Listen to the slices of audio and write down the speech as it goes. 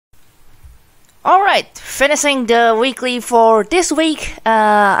Alright, finishing the weekly for this week,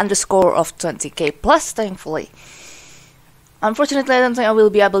 underscore of 20k plus, thankfully. Unfortunately, I don't think I will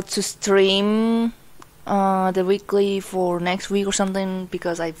be able to stream the weekly for next week or something,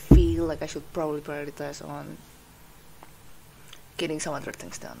 because I feel like I should probably prioritize on getting some other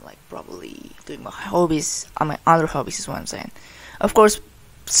things done, like probably doing my hobbies, my other hobbies is what I'm saying. Of course,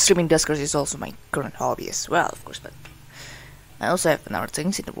 streaming Duskers is also my current hobby as well, of course, but I also have other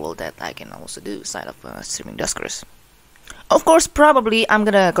things in the world that I can also do aside of streaming Duskers. Of course, probably I'm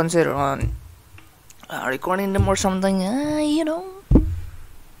gonna consider on recording them or something, you know.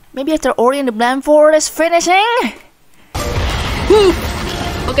 Maybe after Ori and the Blind Forest is finishing? Woo!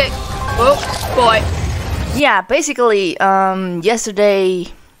 Okay. Oh, boy. Yeah, basically, yesterday,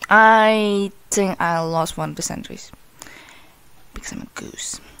 I think I lost one of the sentries. Because I'm a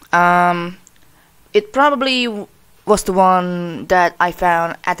goose. It probably was the one that I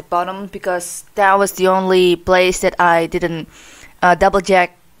found at the bottom, because that was the only place that I didn't double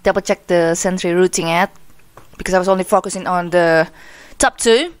check the sentry routing at, because I was only focusing on the top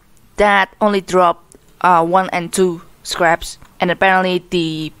two that only dropped 1 and 2 scraps, and apparently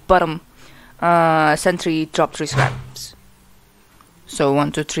the bottom sentry dropped 3 scraps. So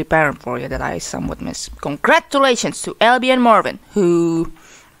 1, 2, 3 parent for you that I somewhat missed. Congratulations to LB and Marvin, who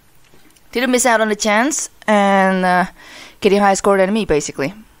didn't miss out on the chance and getting higher score than me,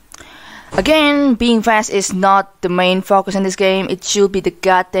 basically. Again, being fast is not the main focus in this game. It should be the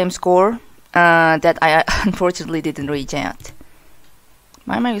goddamn score that I unfortunately didn't reach out.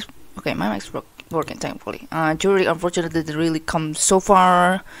 My mic is okay. My mic's working, thankfully. Jury unfortunately didn't really come so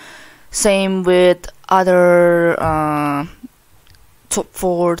far. Same with other top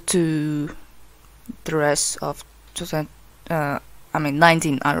 4 to the rest of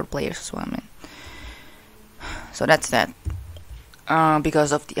 19 other players as well. So that's that.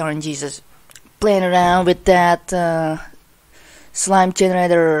 Because of the RNGs just playing around with that slime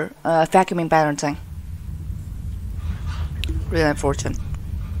generator vacuuming pattern thing. Really unfortunate.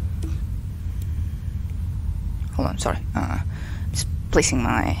 Hold on, sorry. Just placing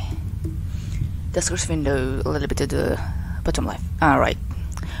my Duskers window a little bit to the bottom left. Alright.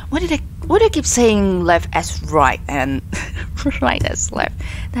 Why do I keep saying left as right and right as left?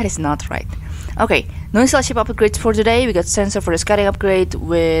 That is not right. Okay, no ship upgrades for today. We got sensor for the scouting upgrade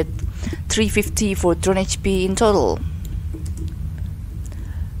with 350 for drone HP in total.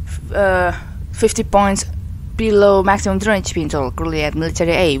 50 points below maximum drone HP in total. Currently at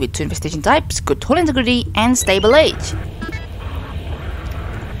military A with 2 infestation types, good hull integrity, and stable age.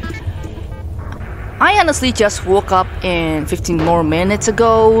 I honestly just woke up in 15 more minutes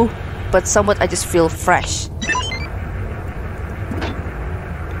ago, but somewhat I just feel fresh.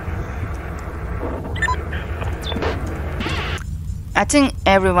 I think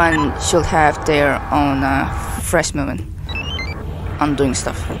everyone should have their own fresh moment on doing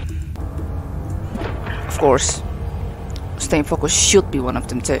stuff. Of course, staying focused should be one of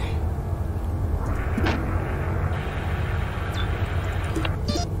them too.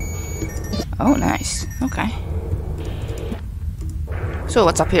 Oh, nice. Okay. So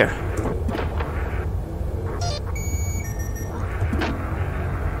what's up here?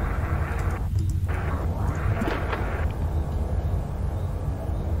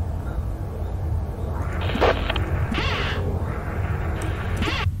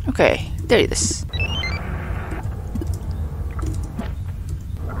 Okay, there it is.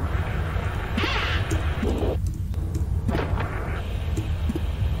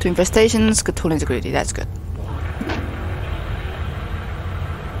 Two infestations, good hull integrity, that's good.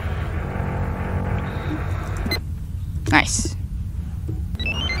 Nice.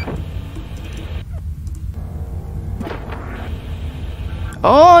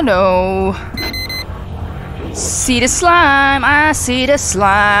 Oh no! See the slime, I see the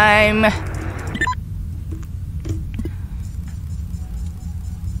slime.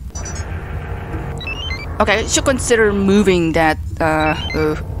 Okay, I should consider moving that,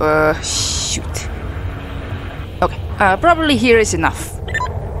 shoot. Okay, probably here is enough.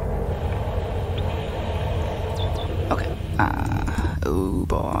 Okay, oh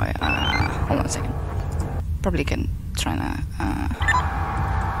boy, hold on a second. Probably can try to,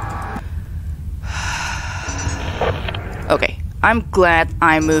 okay, I'm glad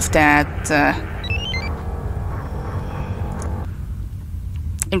I moved that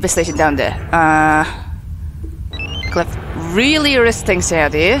infestation down there. Left really risk things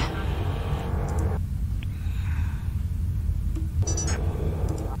out here.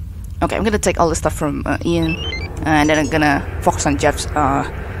 Okay, I'm gonna take all the stuff from Ian, and then I'm gonna focus on Jeff's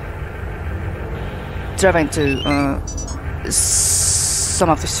driving to some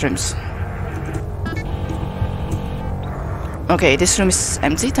of the streams. Okay, this room is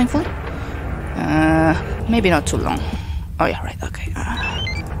empty, thankfully. Maybe not too long. Oh yeah, right, okay.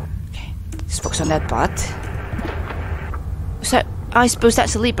 Okay, just focus on that part. So, I suppose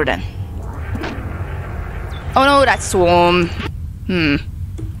that's a leaper then. Oh no, that's swarm.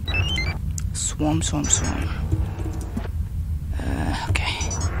 Swarm. Okay.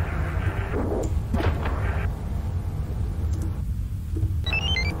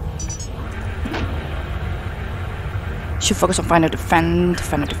 Should focus on find or defend.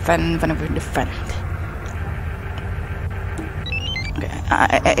 Okay,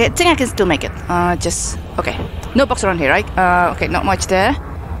 I think I can still make it. Just okay. No box around here, right? Okay, not much there,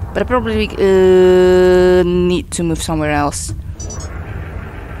 but I probably need to move somewhere else.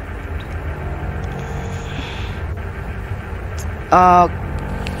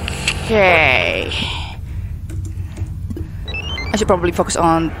 Okay. I should probably focus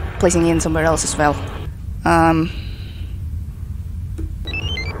on placing in somewhere else as well.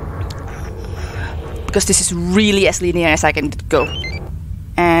 Because this is really as linear as I can go.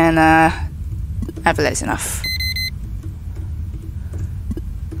 And I feel that is enough.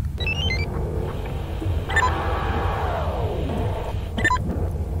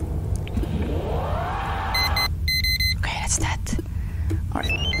 Okay, that's that.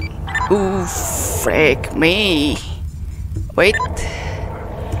 Alright. Ooh, frick me. Wait.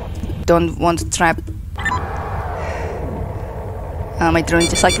 Don't want to trap my drone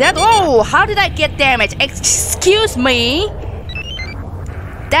just like that. Oh, how did I get damaged? Excuse me?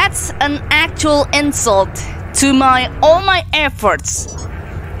 That's an actual insult to all my efforts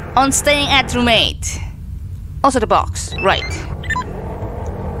on staying at room 8. Also the box, right.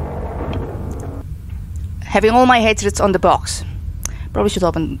 Having all my hatreds on the box. Probably should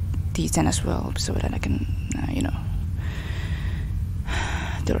open D10 as well, so that I can, you know,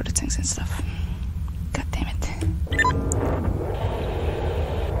 do other things and stuff. God damn it.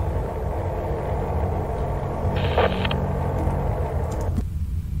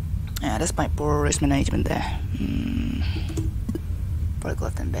 Yeah, that's my poor risk management there. Probably could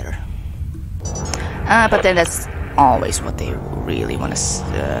have done better. But then that's always what they really want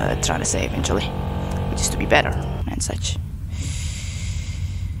to try to say eventually, which is to be better and such.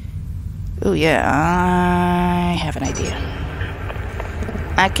 Oh yeah, I have an idea.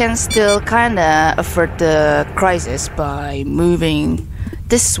 I can still kinda avert the crisis by moving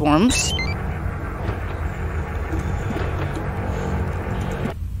these swarms.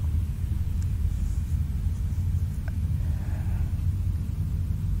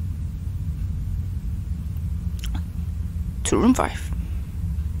 To room 5.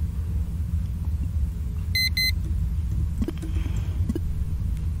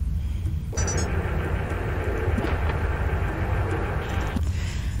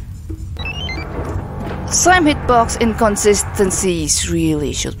 Some hitbox inconsistencies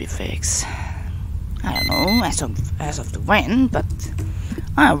really should be fixed. I don't know as of the when, but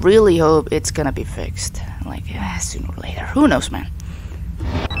I really hope it's gonna be fixed. Like sooner or later. Who knows, man?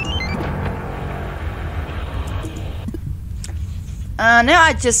 Now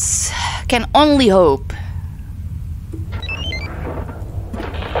I just can only hope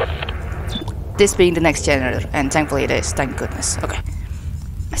this being the next generator, and thankfully it is. Thank goodness. Okay.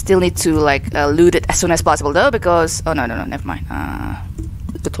 I still need to like loot it as soon as possible though, because oh no, never mind.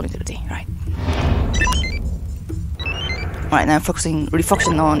 The 2030, right? Alright, now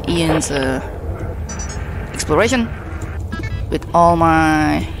refocusing on Ian's exploration with all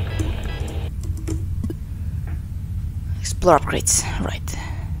my explore upgrades, right?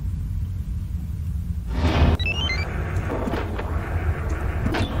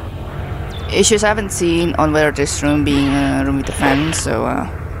 Issues I haven't seen on whether this room being a room with a fan, so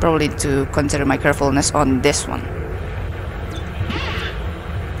probably to consider my carefulness on this one.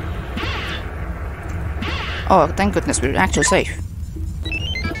 Oh, thank goodness we're actually safe.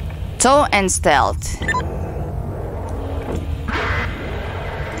 Tow and stealth.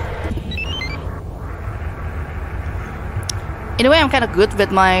 In a way, I'm kind of good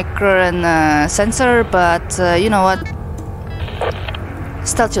with my current sensor, but you know what?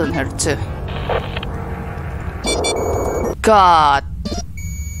 Stealth shouldn't hurt too. God.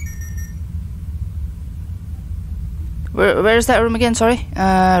 Where is that room again? Sorry.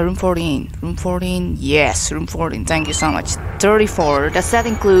 Room 14. Room 14. Yes, room 14. Thank you so much. 34. Does that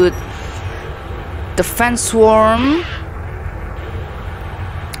include the fence swarm?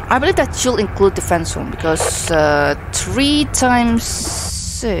 I believe that should include the fence swarm because 3 times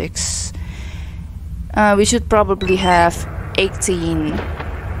 6. We should probably have 18.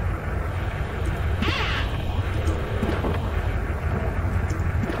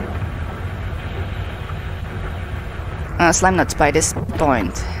 slime nuts by this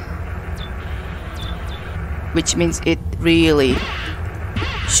point, which means it really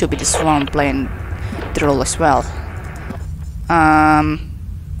should be the swarm playing the role as well.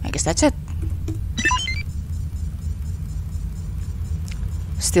 I guess that's it.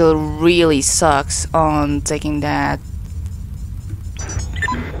 Still really sucks on taking that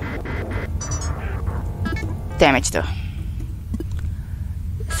damage though.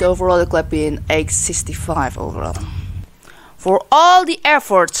 So overall it could have been 865 overall. For all the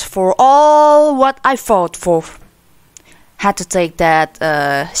efforts, for all what I fought for, had to take that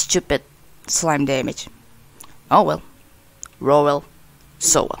stupid slime damage. Oh well. Row well,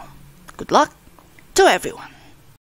 so well. Good luck to everyone.